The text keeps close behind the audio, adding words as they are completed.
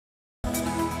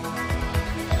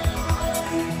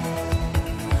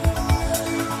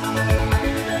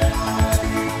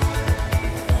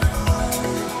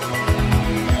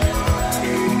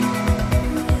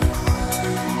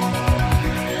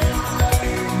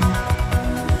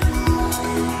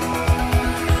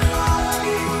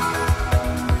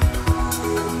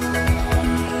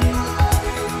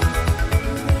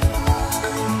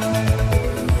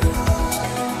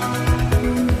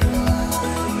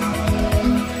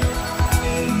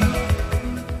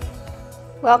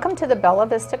Welcome to the Bella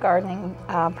Vista Gardening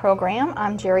program.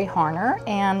 I'm Jerry Horner,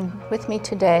 and with me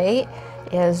today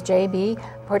is JB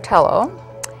Portillo,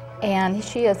 and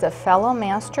she is a fellow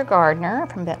Master Gardener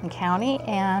from Benton County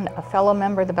and a fellow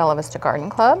member of the Bella Vista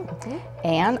Garden Club,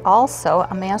 and also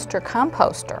a Master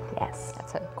Composter. Yes.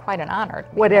 That's quite an honor.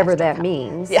 Whatever that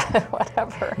means. Yeah,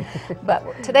 whatever.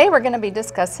 But today we're going to be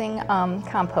discussing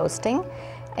composting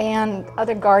and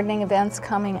other gardening events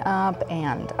coming up,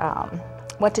 and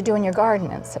what to do in your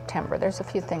garden in September. There's a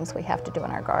few things we have to do in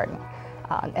our garden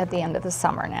at the end of the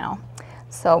summer now.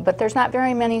 So, but there's not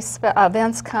very many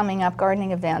events coming up,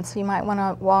 gardening events. So you might want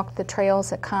to walk the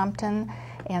trails at Compton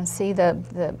and see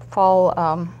the fall,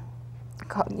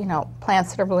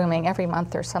 plants that are blooming. Every month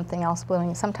there's something else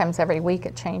blooming. Sometimes every week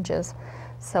it changes.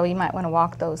 So you might want to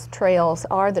walk those trails,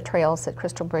 or the trails at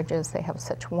Crystal Bridges. They have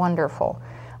such wonderful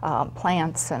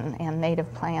plants and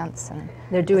native plants. And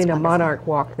they're doing a monarch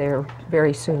walk there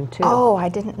very soon too. Oh, I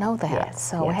didn't know that. Yes,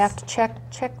 so we have to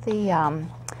check the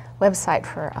website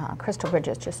for Crystal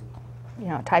Bridges. Just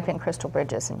type in Crystal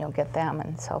Bridges and you'll get them.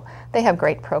 And so they have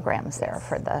great programs there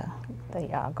for the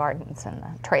gardens and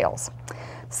the trails.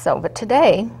 So, but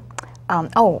today,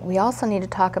 we also need to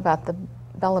talk about the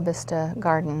Bella Vista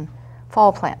Garden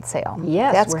fall plant sale.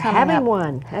 Yes, that's we're coming having up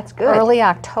one. That's good. Early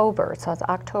October, so it's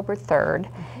October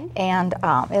 3rd, and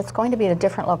it's going to be at a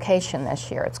different location this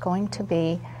year. It's going to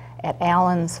be at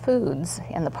Allen's Foods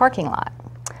in the parking lot.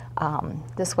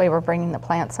 This way we're bringing the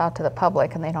plants out to the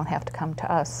public and they don't have to come to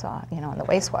us, in the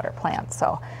wastewater plant.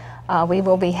 So we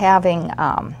will be having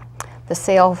the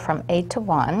sale from 8 to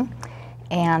 1,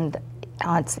 and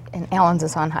Allen's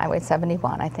is on Highway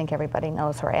 71. I think everybody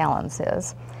knows where Allen's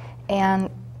is. And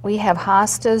we have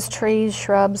hostas, trees,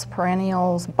 shrubs,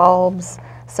 perennials, bulbs,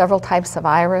 several types of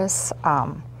iris,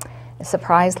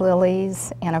 surprise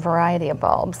lilies, and a variety of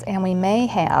bulbs. And we may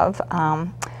have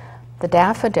the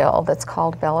daffodil that's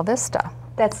called Bella Vista.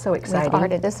 That's so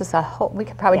exciting. This is we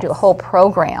could probably do a whole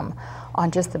program on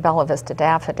just the Bella Vista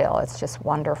daffodil. It's just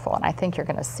wonderful, and I think you're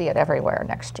going to see it everywhere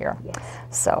next year. Yes.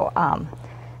 So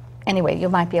anyway, you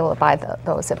might be able to buy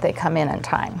those if they come in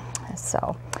time.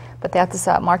 So. But that's,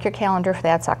 mark your calendar for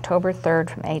that's October 3rd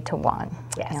from 8 to 1.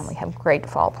 Yes. And we have great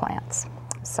fall plants.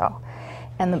 So,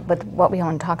 but what we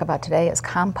want to talk about today is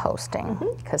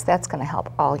composting, because that's going to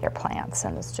help all your plants,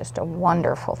 and it's just a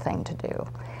wonderful thing to do.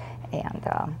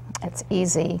 And it's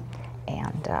easy,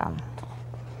 and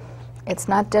it's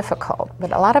not difficult.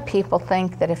 But a lot of people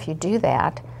think that if you do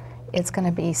that, it's going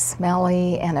to be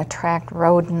smelly and attract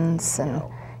rodents, and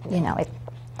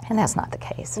and that's not the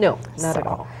case. No, not at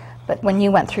all. But when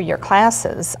you went through your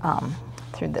classes,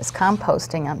 through this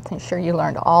composting, I'm sure you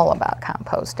learned all about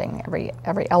composting,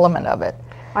 every element of it.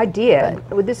 I did.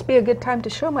 Would this be a good time to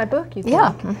show my book, you think?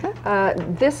 Yeah.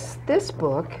 This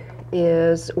book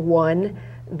is one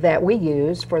that we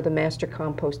use for the Master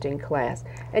Composting class.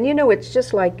 And it's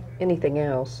just like anything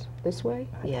else. This way?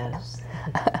 Yes.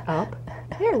 Up.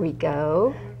 There we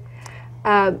go.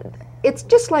 It's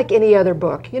just like any other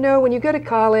book. When you go to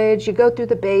college, you go through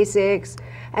the basics,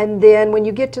 and then when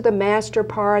you get to the master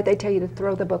part, they tell you to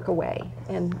throw the book away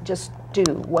and just do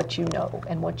what you know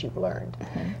and what you've learned.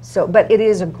 So, but it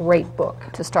is a great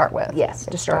book To start with. Yes,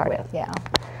 to start with. Yeah.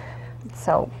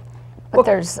 So, but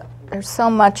there's so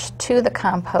much to the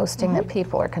composting that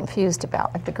people are confused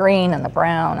about, like the green and the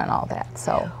brown and all that.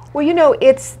 So. Well,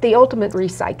 it's the ultimate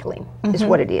recycling is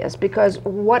what it is, because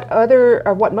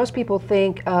what most people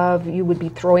think of you would be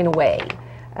throwing away,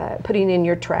 putting in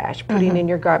your trash, putting in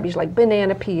your garbage, like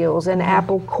banana peels and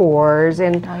apple cores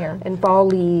and fall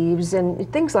leaves and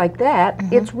things like that.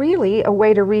 It's really a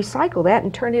way to recycle that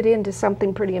and turn it into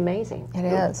something pretty amazing.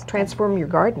 It'll transform your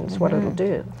gardens, what it'll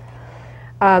do.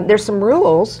 There's some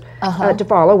rules to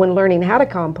follow when learning how to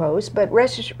compost, but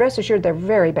rest assured they're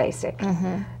very basic.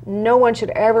 No one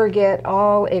should ever get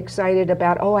all excited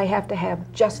about, I have to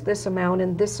have just this amount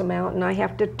and I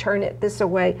have to turn it this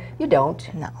way. You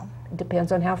don't. No. It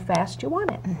depends on how fast you want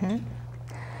it.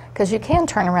 Because you can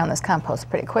turn around this compost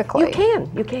pretty quickly. You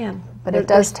can. But it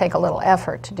does take a little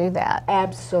effort to do that.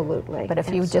 Absolutely. But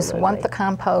if you just want the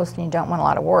compost and you don't want a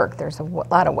lot of work, there's a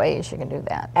lot of ways you can do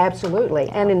that. Absolutely.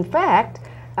 And in fact,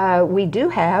 we do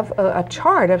have a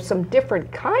chart of some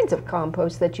different kinds of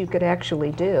compost that you could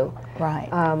actually do. Right.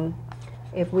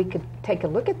 If we could take a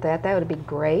look at that, that would be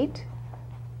great.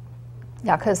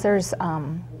 Yeah, because there's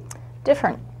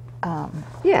different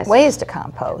yes. ways to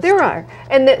compost. There are.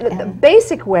 And the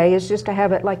basic way is just to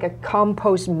have it like a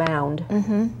compost mound.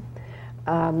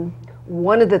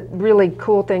 One of the really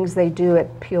cool things they do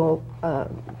at Peel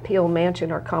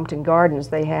Mansion or Compton Gardens,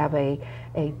 they have a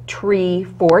tree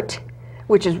fort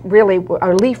which is really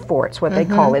our leaf forts, what they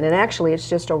call it. And actually, it's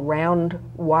just a round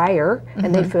wire,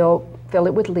 and they fill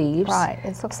it with leaves. Right.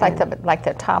 It looks like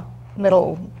the top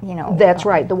middle, you know. That's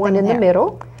right, the one in the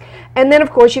middle. And then,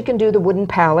 of course, you can do the wooden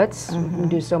pallets. You can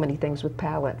do so many things with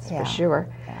pallets, for sure.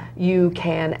 You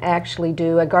can actually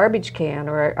do a garbage can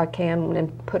or a can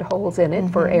and put holes in it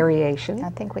for aeration. I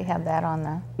think we have that on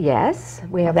the... Yes,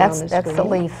 we have that on the That's screen. the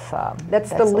leaf. That's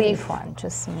the leaf one.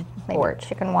 Just some maybe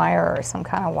chicken wire or some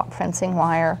kind of fencing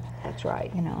wire. That's right.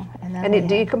 You know, and then and it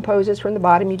decomposes from the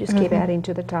bottom. You just keep adding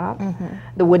to the top.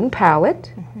 The wooden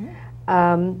pallet.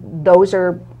 Those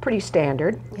are pretty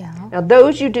standard. Yeah. Now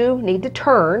those you do need to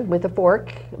turn with a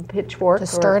fork, pitchfork, to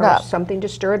stir it up. Something to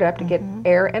stir it up to get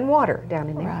air and water down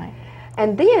in there. Right.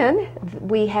 And then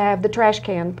we have the trash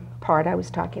can part I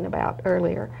was talking about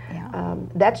earlier. Yeah.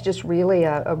 That's just really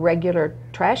a regular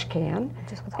trash can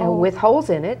Just with and holes. with holes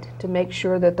in it to make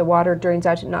sure that the water drains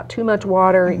out, not too much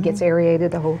water, it gets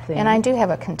aerated, the whole thing. And I do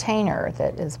have a container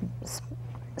that is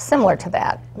similar to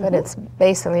that, but it's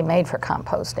basically made for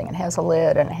composting. It has a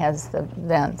lid and it has the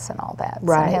vents and all that.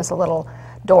 Right. So it has a little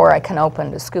door I can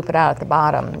open to scoop it out at the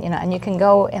bottom, you know, and you can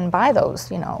go and buy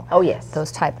those, you know. Oh, yes.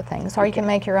 Those type of things. Or you can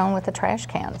make your own with a trash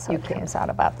can, so it comes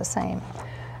out about the same.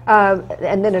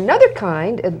 And then another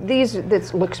kind,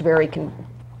 this looks very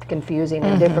confusing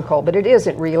and difficult, but it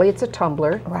isn't really. It's a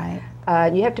tumbler. Right.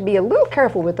 You have to be a little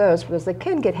careful with those because they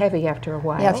can get heavy after a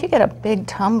while. Yeah, if you get a big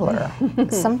tumbler,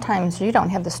 sometimes you don't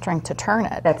have the strength to turn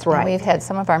it. That's right. And we've had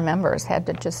some of our members had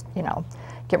to just, you know,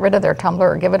 get rid of their tumbler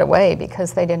or give it away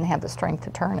because they didn't have the strength to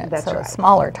turn it. That's so right. a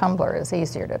smaller tumbler is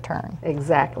easier to turn.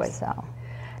 Exactly. So.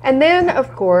 And then,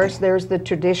 of course, there's the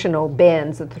traditional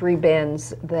bins, the 3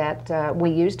 bins that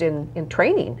we used in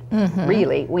training,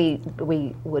 really.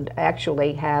 We would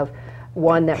actually have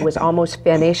one that was almost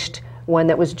finished, one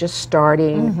that was just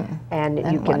starting, and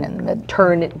you can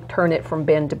turn it from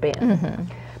bin to bin.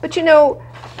 But you know,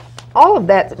 all of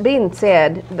that being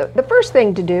said, the first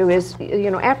thing to do is, you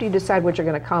know, after you decide what you're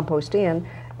going to compost in,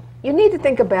 you need to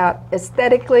think about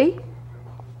aesthetically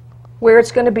where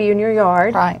it's going to be in your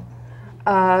yard. Right.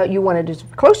 You want it as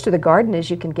close to the garden as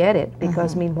you can get it,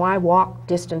 because I mean, why walk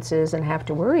distances and have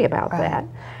to worry about that?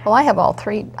 Well, I have all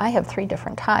three. I have 3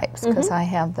 different types because I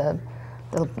have the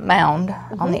mound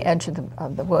on the edge of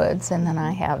the woods, and then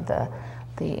I have the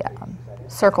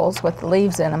circles with the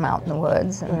leaves in them out in the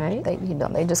woods, and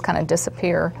they just kind of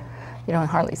disappear. You don't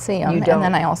hardly see them. And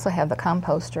then I also have the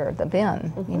composter, the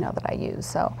bin, you know, that I use.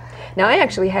 So now I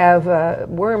actually have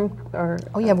worm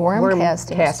you have worm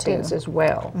castings too. As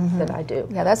well that I do.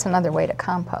 Yeah, that's another way to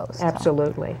compost.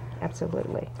 Absolutely,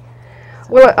 absolutely.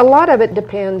 Well, a lot of it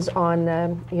depends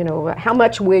on you know, how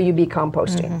much will you be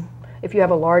composting. If you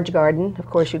have a large garden, of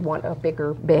course, you'd want a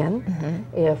bigger bin.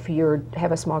 If you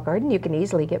have a small garden, you can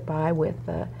easily get by with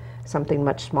something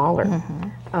much smaller.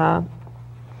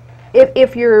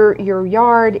 If your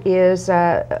yard is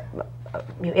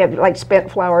you have like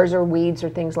spent flowers or weeds or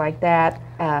things like that,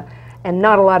 and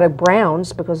not a lot of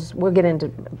browns, because we'll get into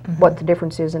what the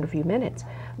difference is in a few minutes.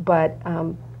 But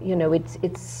you know,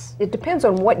 it depends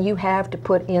on what you have to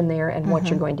put in there and what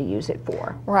you're going to use it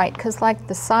for. Right, because like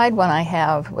the side one I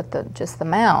have with just the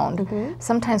mound,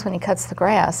 sometimes when he cuts the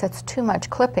grass, that's too much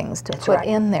clippings to put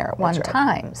in there at one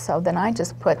time. So then I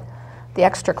just put the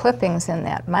extra clippings in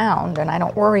that mound, and I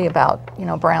don't worry about, you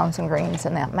know, browns and greens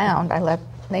in that mound. I let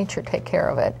nature take care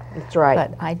of it. That's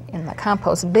right. But in the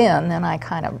compost bin, then I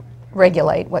kind of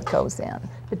regulate what goes in.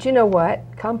 But you know what?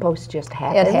 Compost just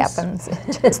happens. It happens.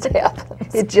 It just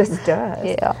happens. It just does.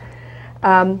 Yeah.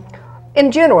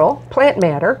 In general, plant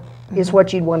matter is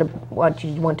what you'd want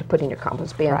to put in your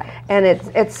compost bin. Right. And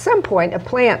at some point, a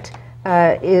plant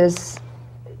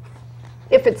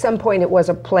if at some point it was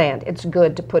a plant, it's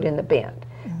good to put in the bin.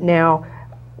 Now,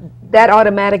 that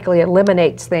automatically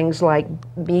eliminates things like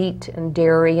meat and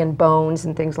dairy and bones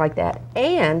and things like that.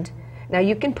 And now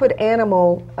you can put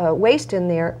animal waste in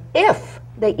there if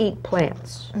they eat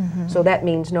plants. So that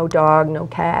means no dog, no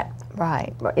cat,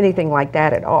 Right. anything like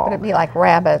that at all. Would it be like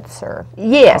rabbits or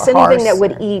Yes, or anything that horse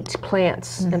would eat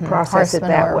plants and process it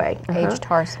that way. Aged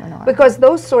horse manure. Because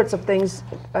those sorts of things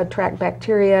attract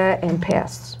bacteria and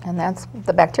pests. And that's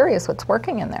the bacteria is what's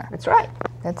working in there. That's right.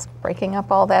 That's breaking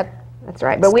up all that. That's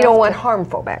right. But we don't want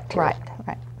harmful bacteria.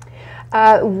 Right,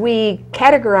 right. We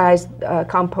categorize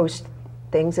compost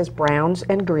things as browns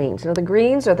and greens. Now the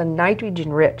greens are the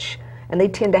nitrogen rich, and they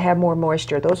tend to have more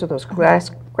moisture. Those are those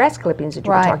grass clippings that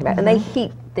you were talking about, and they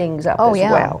heat things up as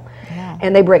well. Yeah.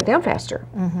 And they break down faster.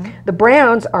 The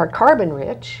browns are carbon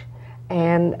rich,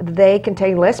 and they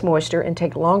contain less moisture and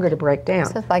take longer to break down.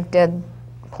 So it's like dead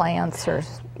plants or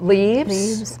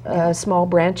leaves, small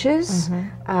branches.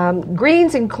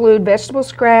 Greens include vegetable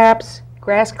scraps,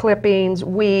 grass clippings,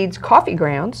 weeds, coffee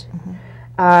grounds,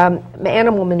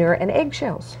 animal manure, and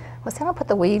eggshells. Well, see, I don't put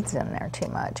the weeds in there too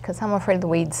much because I'm afraid of the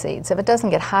weed seeds. If it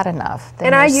doesn't get hot enough, then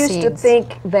and I there's used to seeds.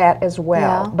 think that as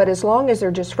well. Yeah. But as long as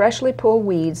they're just freshly pulled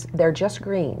weeds, they're just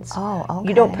greens. Oh, okay.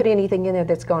 You don't put anything in there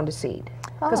that's gone to seed.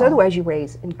 Because Oh. otherwise you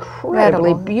raise incredibly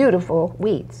Incredible. beautiful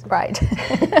weeds. Right.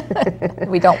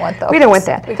 We don't want those. We don't want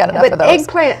that. We got enough but of those.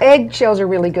 eggshells are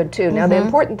really good too. Now the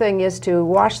important thing is to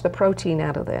wash the protein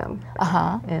out of them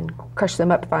and crush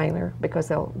them up finer because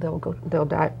they'll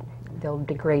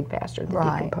degrade faster than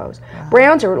decompose.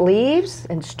 Browns are leaves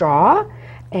and straw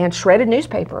and shredded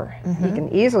newspaper. You can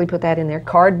easily put that in there.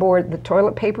 Cardboard, the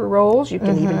toilet paper rolls, you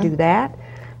can even do that.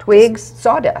 Twigs,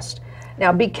 sawdust.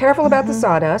 Now be careful about the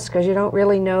sawdust because you don't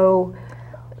really know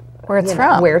Where it's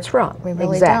from. Where it's from. We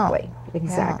really exactly. don't.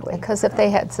 Exactly. Yeah, because if they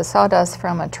had the sawdust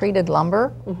from a treated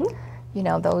lumber, you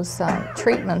know, those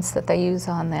treatments that they use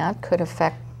on that could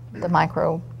affect the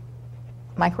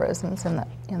microorganisms in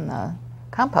the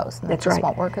compost, and That's it just right.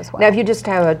 won't work as well. Now, if you just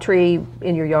have a tree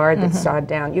in your yard that's sawed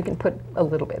down, you can put a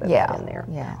little bit of that in there.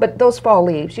 Yeah. But those fall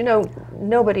leaves, you know,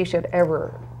 nobody should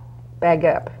ever bag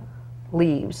up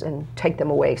leaves and take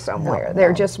them away somewhere. No, They're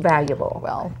no. just valuable.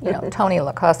 Well, you know, Tony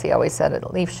LiCausi always said a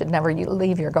leaf should never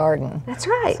leave your garden. That's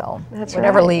right. So That's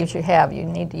whatever right. leaves you have, you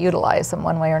need to utilize them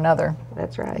one way or another.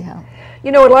 That's right. Yeah.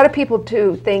 You know, a lot of people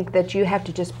too think that you have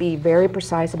to just be very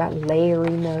precise about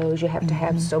layering those. You have to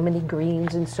have so many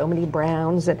greens and so many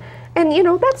browns, and you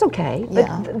know that's okay.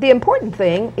 Yeah. But the important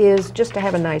thing is just to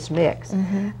have a nice mix.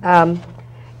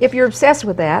 If you're obsessed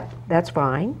with that, that's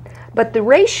fine. But the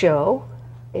ratio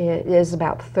is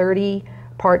about 30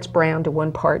 parts brown to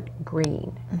 1 part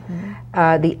green.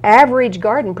 The average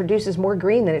garden produces more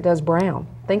green than it does brown.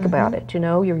 Think about it, you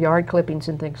know, your yard clippings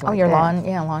and things like that. Oh, your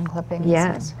lawn clippings.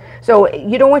 Yes. So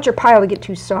you don't want your pile to get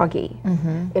too soggy.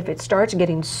 If it starts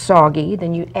getting soggy,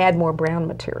 then you add more brown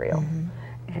material.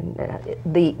 And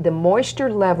the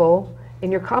moisture level in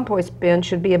your compost bin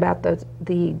should be about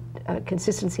the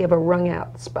consistency of a wrung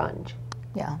out sponge.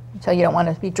 Yeah. So you don't want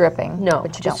it to be dripping. No,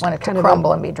 But you don't just want it to kind of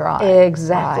crumble and be dry.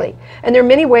 Exactly. Right. And there are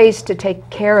many ways to take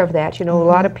care of that. You know, a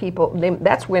lot of people,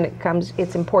 that's when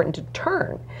it's important to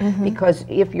turn. Because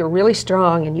if you're really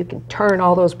strong and you can turn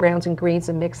all those browns and greens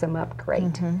and mix them up,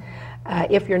 great.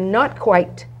 If you're not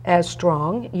quite as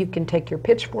strong, you can take your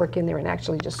pitchfork in there and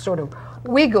actually just sort of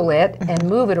wiggle it and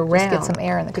move it around. Just get some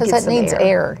air in it. to Because get that needs some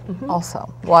air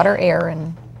also. Water, air,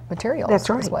 and materials That's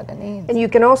right. is what it needs. And you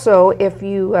can also, if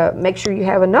you make sure you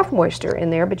have enough moisture in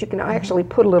there, but you can actually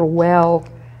put a little well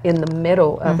in the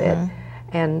middle of it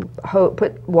and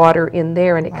put water in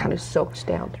there, and it kind of soaks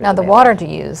down through. Now the water to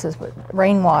use is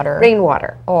rainwater.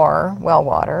 Rainwater. Or well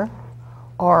water.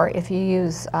 Or if you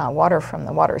use water from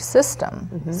the water system,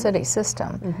 city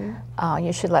system,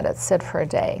 you should let it sit for a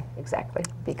day. Exactly.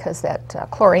 Because that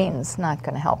chlorine's not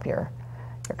going to help your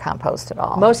compost at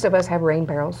all. Most of us have rain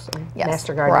barrels in Yes,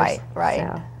 Master Gardeners. right.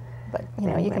 So. But you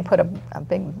know, you can put a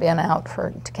big bin out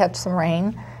to catch some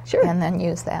rain, Sure. and then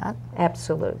use that.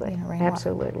 Absolutely. rainwater.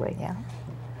 Absolutely. Yeah.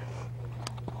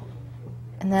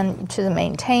 And then to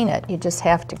maintain it, you just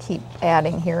have to keep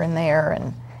adding here and there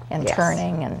and Yes.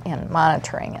 turning and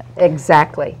monitoring it.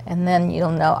 Exactly. And then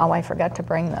you'll know, oh, I forgot to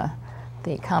bring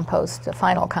the compost, the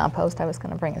final compost. I was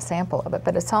going to bring a sample of it,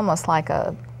 but it's almost like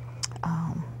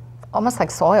almost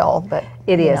like soil, but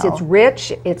It you is. know, It's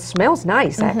rich. It smells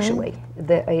nice, actually.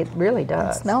 It really it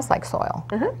does. smells like soil.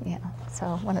 Yeah.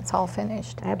 So when it's all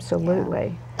finished.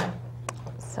 Absolutely.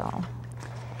 So,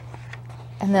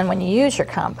 and then when you use your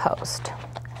compost,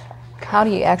 how do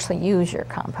you actually use your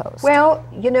compost? Well,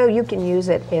 you know, you can use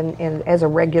it in as a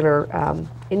regular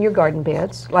in your garden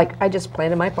beds. Like I just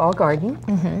planted my fall garden,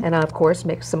 and I of course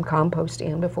mix some compost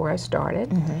in before I start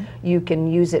it. You can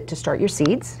use it to start your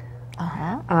seeds.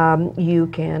 You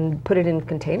can put it in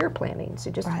container plantings,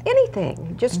 just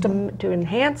anything, just to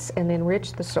enhance and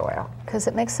enrich the soil. Because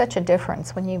it makes such a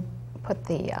difference when you put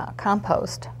the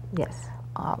compost Yes.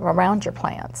 around your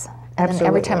plants, and then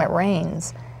every time it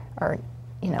rains or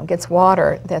gets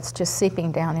water, that's just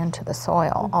seeping down into the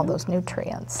soil, all those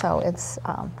nutrients. So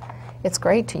it's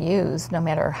great to use no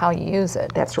matter how you use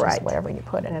it. That's It's just right. wherever you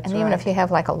put it. That's and even if you have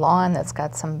like a lawn that's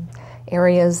got some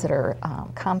areas that are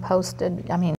composted,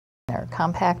 they're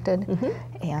compacted,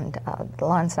 and the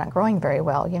lawn's not growing very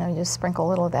well, you just sprinkle a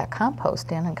little of that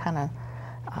compost in and kind of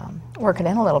work it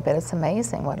in a little bit. It's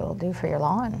amazing what it'll do for your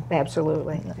lawn.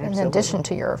 Absolutely. In addition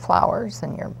to your flowers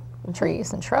and your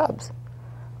trees and shrubs.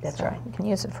 That's So right. You can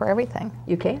use it for everything.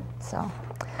 You can. So,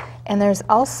 and there's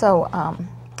also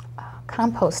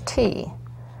compost tea,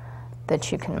 that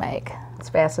you can make. It's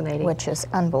fascinating. Which is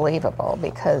unbelievable,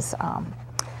 because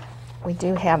we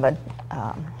do have a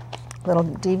little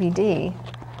DVD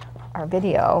or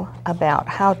video about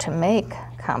how to make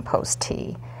compost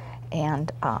tea,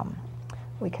 and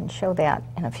we can show that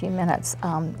in a few minutes.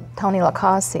 Tony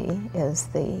LiCausi is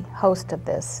the host of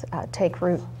this Take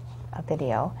Root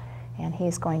video, and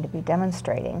he's going to be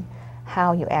demonstrating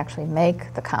how you actually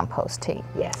make the compost tea.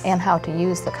 Yes. And how to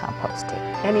use the compost tea.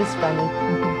 And he's funny.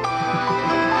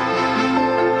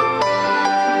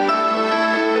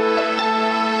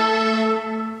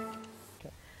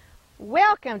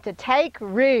 Welcome to Take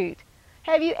Root.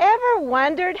 Have you ever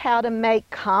wondered how to make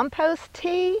compost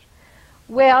tea?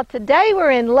 Well, today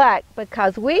we're in luck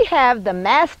because we have the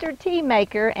master tea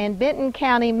maker and Benton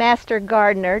County Master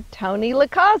Gardener, Tony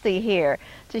LiCausi, here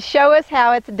to show us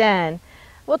how it's done.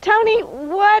 Well, Tony,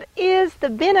 what is the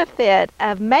benefit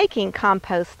of making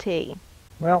compost tea?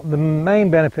 Well, the main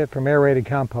benefit from aerated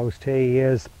compost tea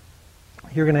is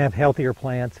you're going to have healthier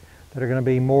plants that are going to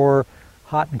be more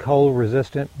hot and cold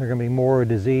resistant. They're going to be more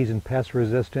disease and pest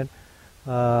resistant.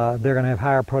 They're going to have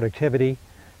higher productivity,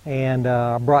 and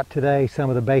I brought today some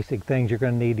of the basic things you're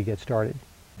going to need to get started.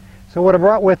 So what I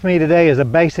brought with me today is a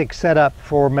basic setup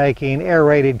for making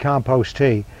aerated compost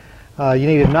tea. You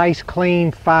need a nice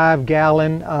clean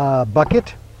 5-gallon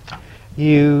bucket.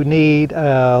 You need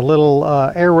a little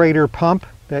aerator pump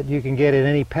that you can get at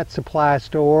any pet supply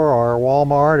store or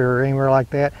Walmart or anywhere like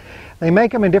that. They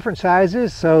make them in different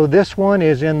sizes, so this one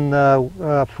is in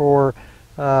the, for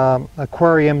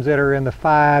aquariums that are in the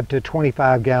 5 to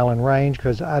 25-gallon range,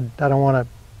 because I don't want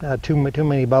too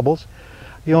many bubbles.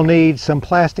 You'll need some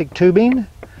plastic tubing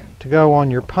to go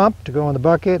on your pump, to go on the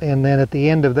bucket, and then at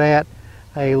the end of that,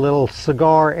 a little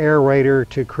cigar aerator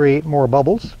to create more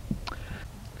bubbles.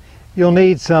 You'll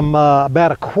need some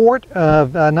about a quart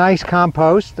of nice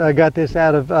compost. I got this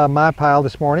out of my pile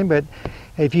this morning, but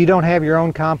if you don't have your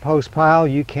own compost pile,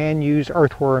 you can use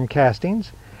earthworm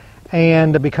castings.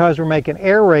 And because we're making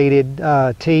aerated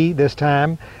tea this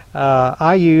time,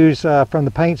 I use from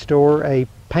the paint store a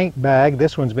paint bag.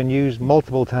 This one's been used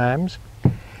multiple times.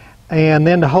 And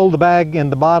then to hold the bag in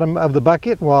the bottom of the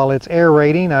bucket while it's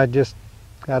aerating, I just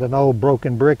got an old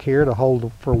broken brick here to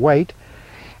hold for weight.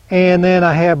 And then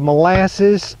I have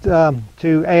molasses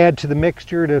to add to the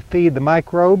mixture to feed the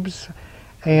microbes,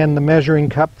 and the measuring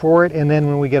cup for it. And then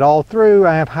when we get all through,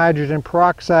 I have hydrogen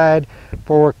peroxide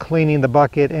for cleaning the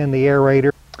bucket and the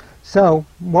aerator. So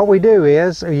what we do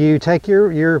is you take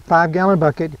your 5-gallon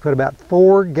bucket, you put about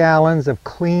 4 gallons of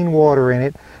clean water in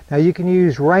it. Now you can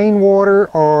use rainwater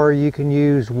or you can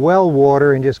use well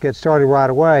water and just get started right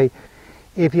away.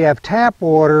 If you have tap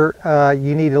water,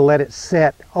 you need to let it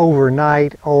set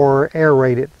overnight or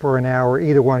aerate it for an hour,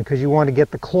 either one, because you want to get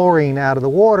the chlorine out of the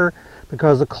water,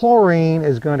 because the chlorine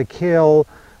is going to kill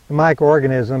the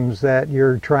microorganisms that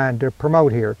you're trying to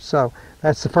promote here. So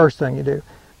that's the first thing you do.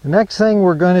 The next thing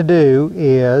we're going to do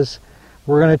is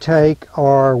we're going to take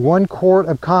our 1 quart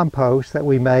of compost that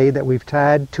we made, that we've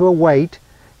tied to a weight,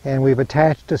 and we've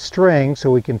attached a string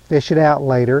so we can fish it out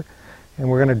later. And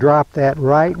we're going to drop that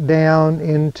right down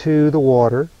into the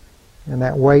water, and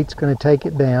that weight's going to take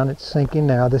it down. It's sinking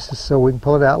now. This is so we can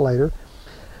pull it out later.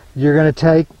 You're going to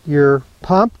take your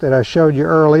pump that I showed you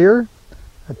earlier,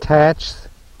 attach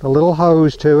the little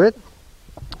hose to it.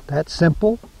 That's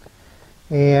simple.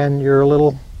 And your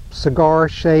little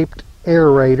cigar-shaped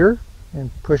aerator,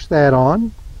 and push that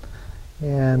on.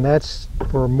 And that's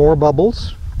for more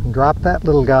bubbles. And drop that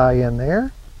little guy in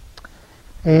there.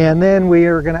 And then we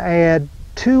are going to add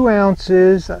 2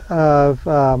 ounces of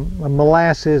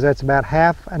molasses. That's about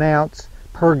 ½ an ounce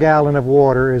per gallon of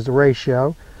water is the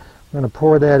ratio. I'm going to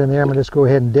pour that in there. I'm going to just go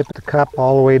ahead and dip the cup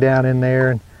all the way down in there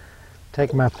and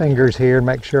take my fingers here and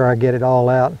make sure I get it all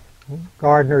out.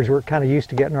 Gardeners, we're kind of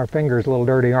used to getting our fingers a little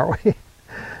dirty, aren't we?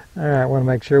 All right, I want to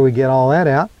make sure we get all that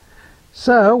out.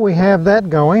 So we have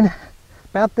that going.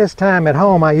 About this time at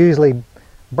home, I usually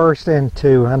burst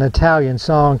into an Italian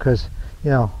song, because you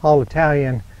know, all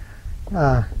Italian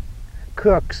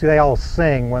cooks, they all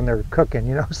sing when they're cooking,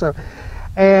 you know. So,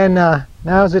 and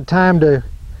now is the time to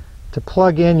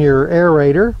plug in your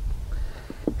aerator.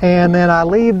 And then I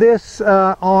leave this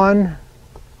on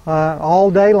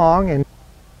all day long. And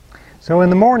so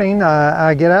in the morning,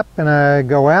 I get up and I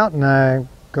go out and I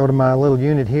go to my little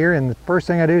unit here. And the first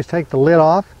thing I do is take the lid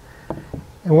off.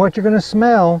 And what you're going to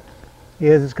smell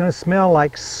is it's going to smell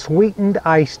like sweetened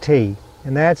iced tea.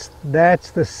 And that's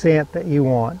the scent that you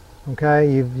want.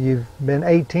 Okay, you've been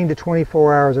 18 to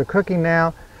 24 hours of cooking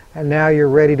now, and now you're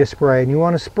ready to spray. And you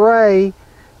want to spray,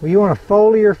 well, you want to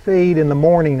foliar feed in the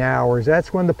morning hours.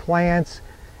 That's when the plants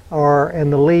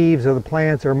and the leaves of the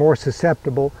plants are more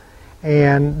susceptible.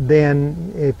 And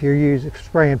then if you're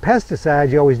spraying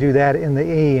pesticides, you always do that in the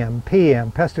EM,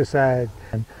 PM, pesticide.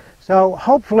 So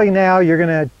hopefully now you're going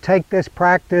to take this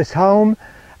practice home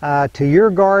to your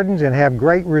gardens and have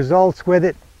great results with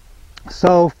it.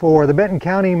 So for the Benton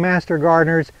County Master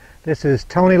Gardeners, this is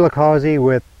Tony LiCausi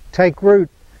with Take Root.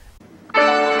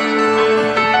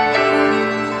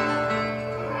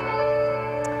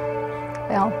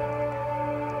 Well,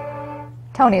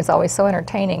 Tony is always so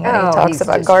entertaining when he Oh, talks he's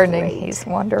about just gardening. great. He's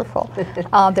wonderful.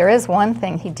 There is one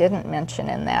thing he didn't mention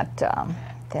in that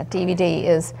DVD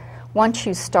is once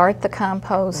you start the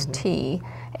compost tea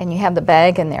and you have the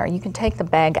bag in there, you can take the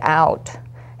bag out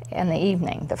in the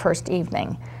evening, the first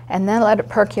evening, and then let it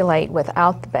percolate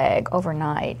without the bag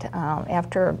overnight.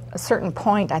 After a certain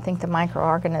point, I think the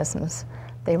microorganisms,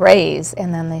 they raise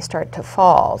and then they start to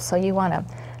fall. So you want to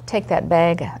take that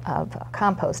bag of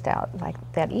compost out like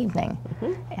that evening,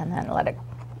 and then let it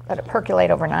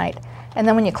percolate overnight. And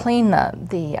then when you clean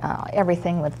the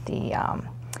everything with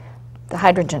the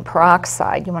hydrogen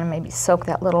peroxide, you want to maybe soak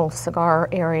that little cigar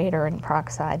aerator in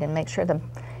peroxide and make sure that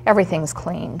everything's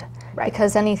cleaned,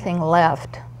 because anything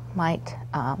left might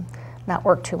not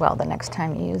work too well the next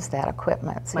time you use that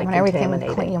equipment. So you want everything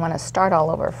clean. You want to start all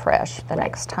over fresh the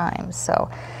next time. So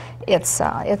it's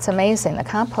amazing. The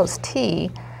compost tea,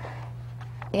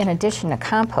 in addition to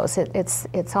compost,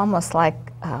 it's almost like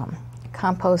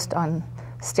compost on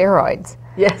steroids.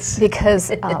 Yes.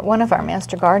 Because one of our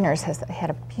master gardeners had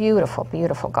a beautiful,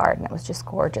 beautiful garden. It was just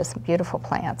gorgeous, beautiful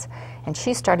plants. And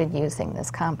she started using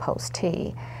this compost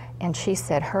tea. And she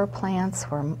said her plants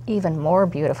were even more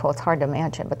beautiful. It's hard to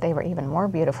imagine, but they were even more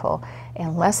beautiful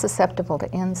and less susceptible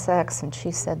to insects. And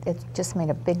she said it just made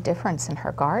a big difference in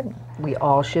her garden. We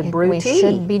all should brew We tea.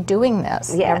 should be doing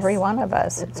this, Yes. every one of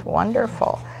us. It's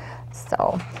wonderful.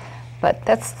 So, but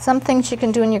that's some things you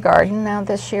can do in your garden now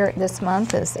this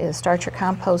month is start your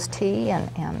compost tea and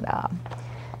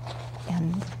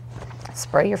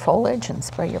spray your foliage and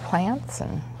spray your plants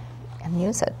and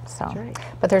use it. So, right.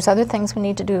 But there's other things we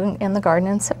need to do in the garden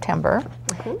in September.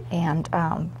 And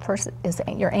first is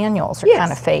your annuals are Yes.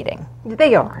 kind of fading.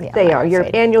 They are. Yeah, They are. Your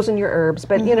fading. annuals and your herbs.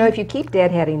 But you know, if you keep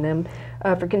deadheading them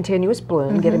for continuous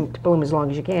bloom, get them to bloom as long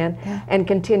as you can, and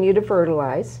continue to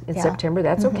fertilize in Yeah. September,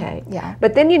 that's okay. Yeah.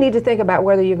 But then you need to think about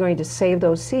whether you're going to save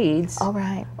those seeds All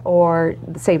right. or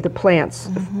save the plants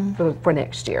for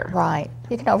next year. Right.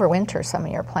 You can overwinter some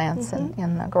of your plants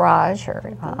in the garage,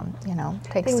 or you know,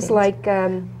 take Things seeds. like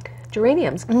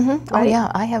geraniums. Oh right?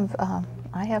 yeah, I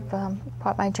have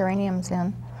bought my geraniums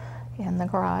in the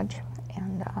garage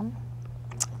and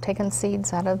taken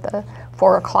seeds out of the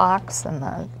 4 o'clocks and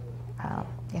the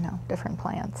you know, different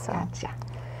plants. So. Gotcha.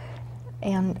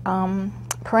 And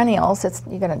perennials,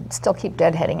 you're going to still keep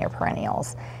deadheading your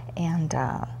perennials, and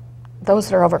those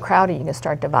that are overcrowded, you can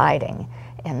start dividing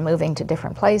and moving to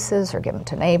different places, or give them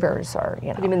to neighbors, or you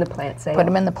know, Put them in the plant sale. put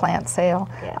them in the plant sale.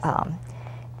 Yes.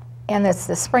 And it's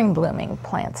the spring blooming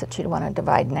plants that you'd want to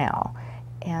divide now.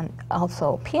 And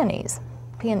also peonies.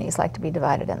 Peonies like to be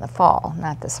divided in the fall,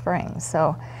 not the spring.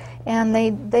 So, and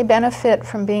they benefit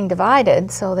from being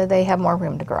divided so that they have more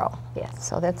room to grow. Yes.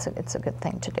 So it's a good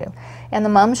thing to do. And the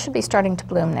mums should be starting to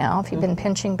bloom now. If you've been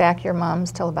pinching back your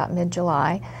mums till about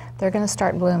mid-July, they're going to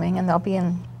start blooming, and they'll be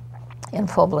in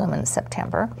full bloom in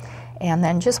September. And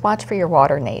then just watch for your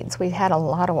water needs. We've had a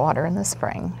lot of water in the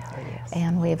spring.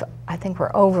 And I think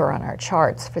we're over on our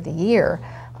charts for the year,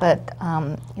 but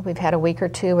we've had a week or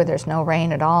two where there's no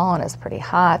rain at all and it's pretty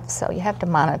hot, so you have to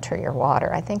monitor your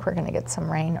water. I think we're going to get some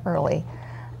rain early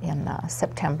in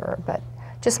September, but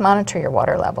just monitor your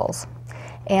water levels.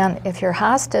 And if your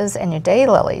hostas and your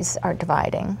daylilies are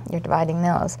you're dividing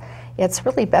those, it's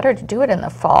really better to do it in the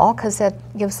fall, because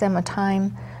that gives them a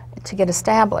time to get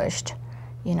established,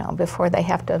 you know, before they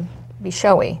have to be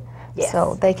showy. Yes.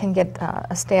 So they can get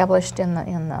established in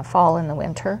the fall and the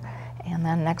winter, and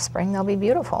then next spring they'll be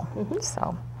beautiful.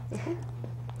 So,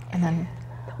 and then,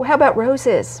 Well, how about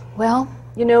roses? well,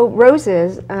 You know,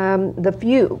 roses, the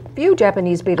few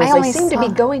Japanese beetles, I they only seem to be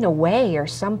saw- going away or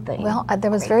something.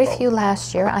 there was very few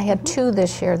last year. I had 2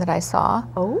 this year that I saw.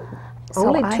 Oh, So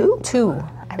only 2? 2.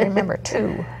 I remember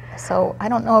 2. So I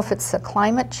don't know if it's the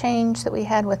climate change that we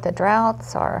had with the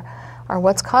droughts or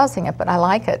what's causing it, but I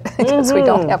like it because we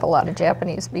don't have a lot of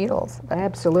Japanese beetles. But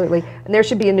Absolutely. And there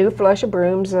should be a new flush of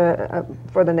brooms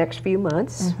for the next few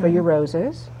months for your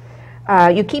roses.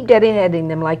 You keep deadheading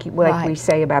them like we Right.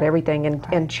 say about everything,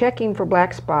 and checking for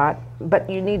black spot, but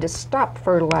you need to stop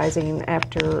fertilizing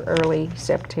after early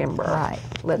September. right,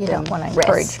 Let you them don't want to rest.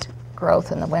 encourage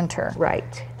growth in the winter.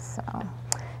 Right. So,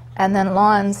 and then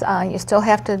lawns, you still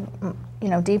have to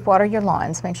deep water your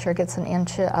lawns. Make sure it gets an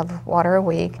inch of water a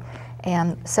week.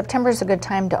 And September is a good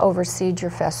time to overseed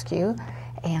your fescue,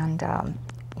 and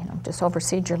just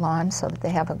overseed your lawn so that they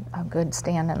have a good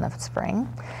stand in the spring.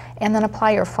 And then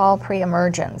apply your fall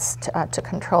pre-emergence to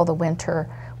control the winter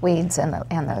weeds and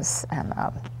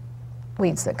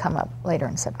weeds that come up later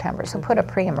in September. So put a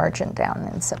pre-emergent down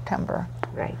in September.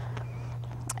 Right.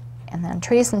 And then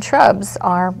trees and shrubs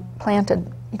are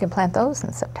planted, you can plant those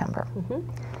in September.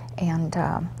 And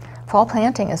fall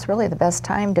planting is really the best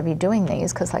time to be doing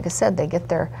these because, like I said, they get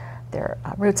their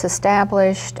roots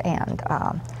established,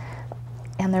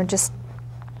 and they're just,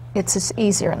 it's just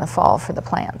easier in the fall for the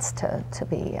plants to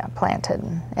be planted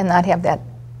and not have that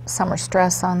summer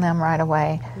stress on them right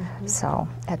away. So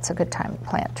it's a good time to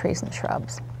plant trees and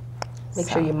shrubs. Make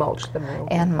sure you mulch them.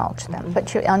 And mulch them.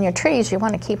 But on your trees, you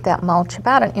want to keep that mulch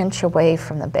about an inch away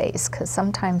from the base because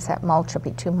sometimes that mulch will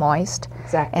be too moist.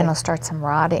 Exactly. And it'll start some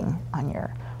rotting on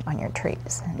your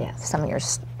trees. And some of your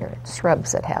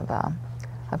shrubs that have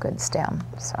a good stem.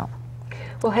 So.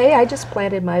 Well, hey, I just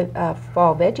planted my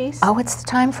fall veggies. Oh, it's the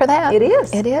time for that. It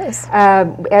is. It is.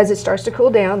 As it starts to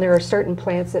cool down, there are certain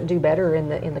plants that do better in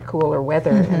the cooler weather,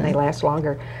 and they last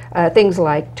longer. Things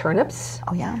like turnips.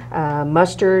 Oh, yeah.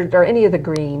 Mustard, or any of the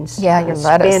greens. Yeah, your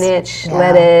lettuce. Spinach,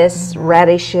 lettuce,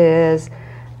 radishes.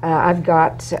 I've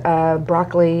got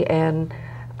broccoli and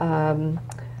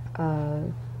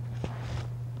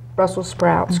Brussels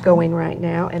sprouts going right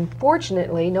now, and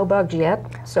fortunately no bugs yet,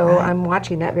 so I'm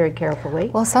watching that very carefully.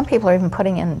 Well, some people are even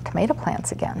putting in tomato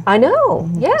plants again. I know,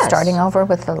 yes. Starting over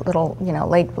with the little,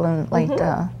 late bloom, late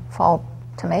fall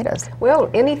tomatoes.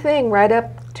 Well, anything right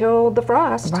up till the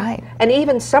frost. Right. And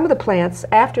even some of the plants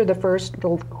after the first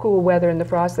little cool weather and the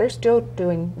frost, they're still do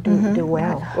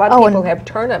well. A lot of people have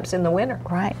turnips in the winter.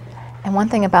 Right. And one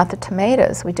thing about the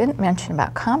tomatoes we didn't mention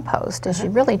about compost is you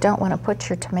really don't want to put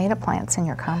your tomato plants in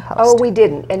your compost. Oh, we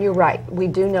didn't, and you're right. We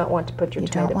do not want to put your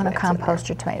tomato plants in there. You don't want to compost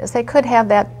your tomatoes. They could have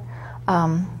that,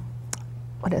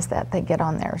 what is that they get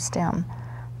on their stem?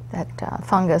 That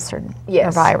fungus or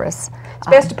virus. It's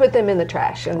best to put them in the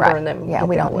trash and burn them. Yeah,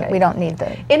 we don't need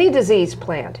the any diseased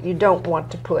plant you don't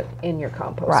want to put in your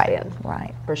compost bin.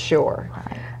 Right. For sure.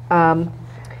 Right.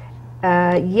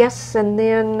 Yes, and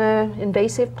then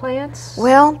invasive plants?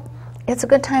 Well, it's a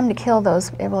good time to kill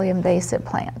those really invasive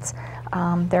plants.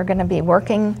 They're going to be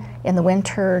working in the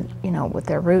winter, with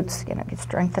their roots,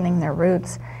 strengthening their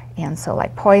roots. And so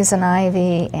like poison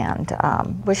ivy and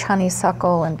bush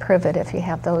honeysuckle and privet, if you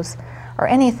have those, or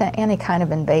any kind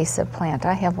of invasive plant.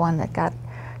 I have one that got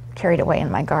carried away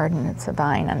in my garden. It's a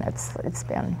vine, and it's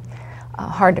been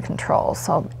hard to control.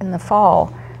 So in the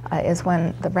fall, is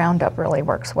when the Roundup really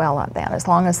works well on that, as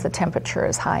long as the temperature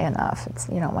is high enough. It's,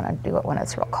 you don't want to do it when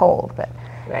it's real cold, but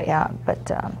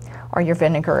or your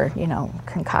vinegar,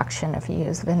 concoction if you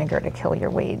use vinegar to kill your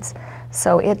weeds.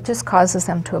 So it just causes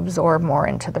them to absorb more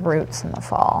into the roots in the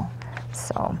fall.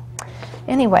 So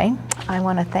anyway, I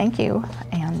want to thank you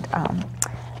and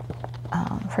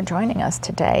for joining us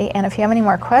today. And if you have any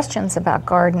more questions about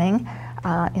gardening,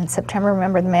 in September,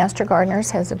 remember the Master Gardeners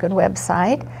has a good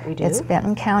website. We do. It's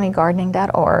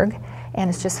bentoncountygardening.org, and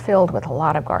it's just filled with a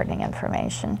lot of gardening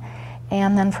information.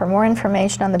 And then for more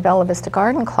information on the Bella Vista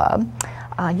Garden Club,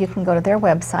 you can go to their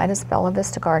website. It's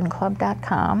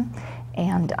bellavistagardenclub.com.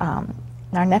 And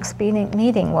our next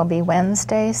meeting will be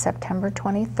Wednesday, September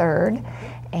 23rd,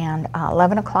 and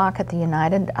 11 o'clock at the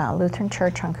United Lutheran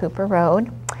Church on Cooper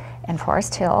Road in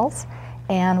Forest Hills.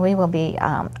 And we will be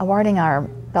awarding our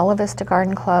Bella Vista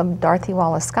Garden Club Dorothy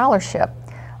Wallace Scholarship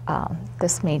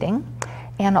this meeting.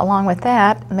 And along with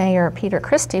that, Mayor Peter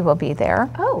Christie will be there.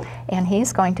 Oh. And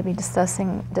he's going to be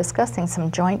discussing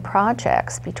some joint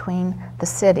projects between the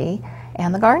city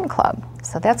and the garden club.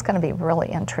 So that's going to be really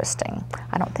interesting.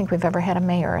 I don't think we've ever had a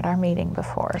mayor at our meeting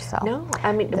before. So no,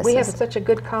 I mean, we have such a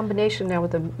good combination now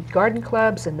with the garden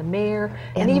clubs and the mayor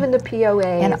and even the POA.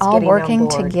 And all working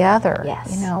together.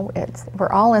 Yes.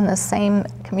 We're all in the same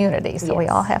community, so we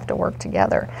all have to work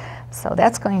together. So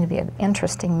that's going to be an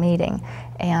interesting meeting.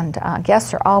 And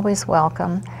guests are always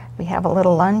welcome. We have a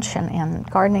little lunch and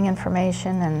gardening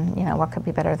information, and what could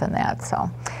be better than that? So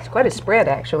it's quite a spread,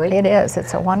 actually. It is.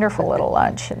 It's a wonderful little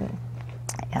lunch, and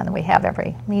we have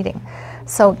every meeting.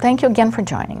 So thank you again for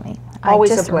joining me.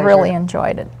 Always I just a pleasure. Really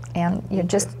enjoyed it, and you're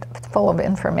just full of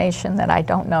information that I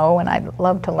don't know, and I'd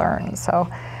love to learn. So,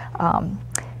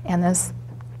 and this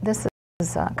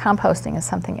is composting is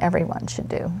something everyone should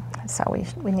do. So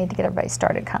we need to get everybody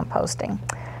started composting.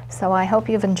 So I hope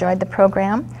you've enjoyed the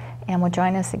program, and will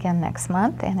join us again next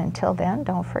month. And until then,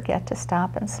 don't forget to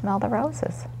stop and smell the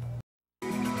roses.